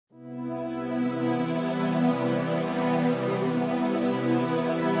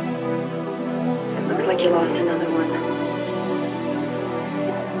you lost another one.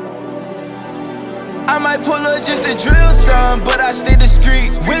 I might pull up just to drill some, but I stay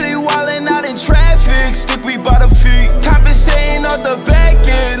discreet. Really wildin' out in traffic, stick we by the feet. Compensating off the back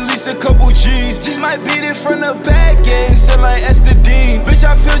end, least a couple G's. Just might beat it from the back end, still like Estadine. Bitch,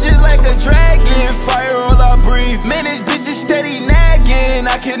 I feel just like a dragon, fire all I breathe. Man, this bitch is steady nagging,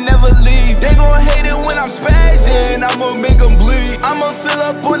 I can never leave. They gon' hate it when I'm spazzing, I'ma make them bleed. I'ma fill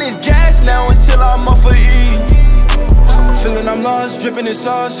up on this gas now until I'm off of E. Feeling I'm lost, dripping in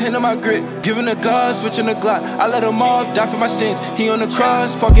sauce, hand on my grip, giving the God, switching the Glock. I let him off, die for my sins. He on the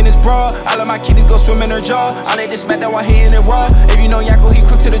cross, fucking his bra. I let my kitties go swim in her jaw. I let this smack that while hitting it raw. If you know Yonko, he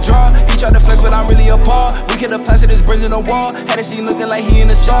quick to the draw. He tried to flex, but I'm really appalled. We could have plastered his brains in the wall. Had a scene looking like he in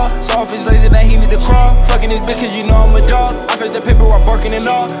the saw. Saw off his lazy that he need to crawl. Fucking his bitch, cause you know I'm a dog. I face the paper while barking and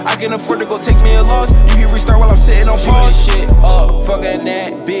all. I can afford to go take me a loss. You can restart while I'm sitting on pause. Shit up, fucking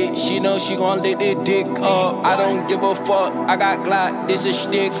that bitch. She know she gon' lick the dick up. I don't give a fuck. I got Glock, this a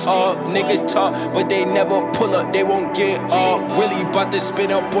stick up. Niggas talk, but they never pull up, they won't get up. Really bout to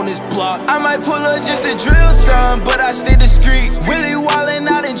spin up on this block. I might pull up just to drill some, but I stay discreet. Really wildin'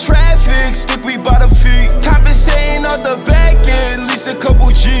 out in traffic, stick we by the feet. Compensating off the back end, least a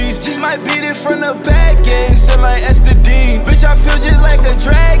couple G's. Just might beat it from the back end, still like Estadine. Bitch, I feel just like a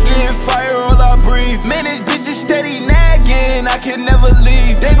dragon, fire all I breathe. Man, this bitch is steady nagging, I can never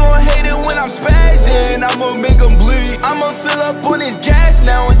leave. They gon' hate it when I'm spazzing, I'ma make them bleed. I'ma fill up on this gas